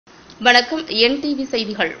வணக்கம். NTV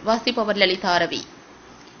செய்திகள் வாசிப்பவர் லலிதா ரவி.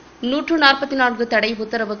 144 தடை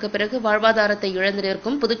உத்தரவுக்கு பிறகு வாழ்வாதாரத்தை இழந்து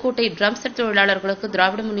நிற்கும் புதுக்கோட்டை ட்ரம்செட் தொழிலாளர்களுக்கு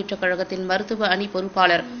திராவிட முன்னேற்றக் கழகத்தின் மருத்துவ அணி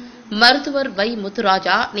பொறுப்பாளர் மருத்துவர் வை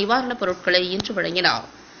முத்துராஜா நிவாரணப் பொருட்களை இன்று வழங்கினார்.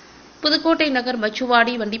 புதுக்கோட்டை நகர்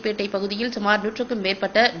மச்சுவாடி வண்டிப்பேட்டை பகுதியில் சுமார் 100க்கும்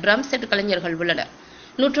மேற்பட்ட ட்ரம்செட் கலைஞர்கள் உள்ளனர்.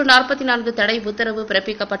 144 தடை உத்தரவு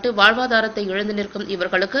பிறப்பிக்கப்பட்டு வாழ்வாதாரத்தை இழந்து நிற்கும்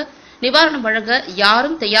இவர்களுக்கு நிவாரணம் வழங்க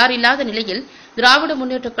யாரும் தயாரில்லாத நிலையில் திராவிட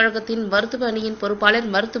முன்னேற்றக் கழகத்தின் மருத்துவ அணியின் பொறுப்பாளர்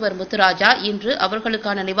மருத்துவர் முத்துராஜா இன்று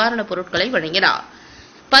அவர்களுக்கான நிவாரணப் பொருட்களை வழங்கினார்.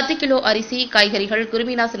 10 கிலோ அரிசி, காய்கறிகள்,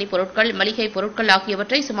 கிருமிநாசினி பொருட்கள், மளிகை பொருட்கள்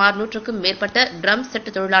ஆகியவற்றை சுமார் 100க்கும் மேற்பட்ட ட்ரம்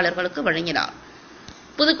செட் தொழிலாளர்களுக்கு வழங்கினார்.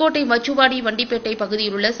 புதுக்கோட்டை மச்சுவாடி வண்டிப்பேட்டை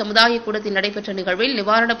பகுதியில் உள்ள சமுதாய கூடத்தில் நடைபெற்ற நிகழ்வில்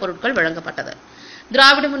நிவாரணப் பொருட்கள் வழங்கப்பட்டது.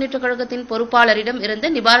 திராவிட முன்னேற்றக் கழகத்தின் பொறுப்பாளரிடம் இருந்து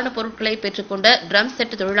நிவாரணப் பொருட்களை பெற்றுக் கொண்ட ட்ரம்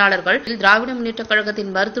செட் தொழிலாளர்கள் திராவிட முன்னேற்றக்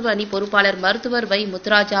கழகத்தின் மருத்துவ அணி பொறுப்பாளர் மருத்துவர் வை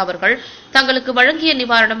முத்துராஜா அவர்கள் தங்களுக்கு வழங்கிய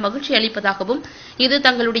நிவாரணம் மகிழ்ச்சி அளிப்பதாகவும் இது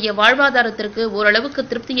தங்களுடைய வாழ்வாதாரத்திற்கு ஓரளவுக்கு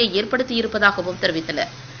திருப்தியை ஏற்படுத்தியிருப்பதாகவும்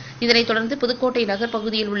தெரிவித்தனர். இதனைத் தொடர்ந்து புதுக்கோட்டை நகர்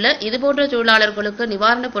பகுதியில் உள்ள இதுபோன்ற தொழிலாளர்களுக்கு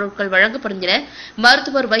நிவாரணப் பொருட்கள் வழங்கப்படும் என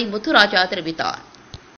மருத்துவர் வை முத்துராஜா தெரிவித்தார்.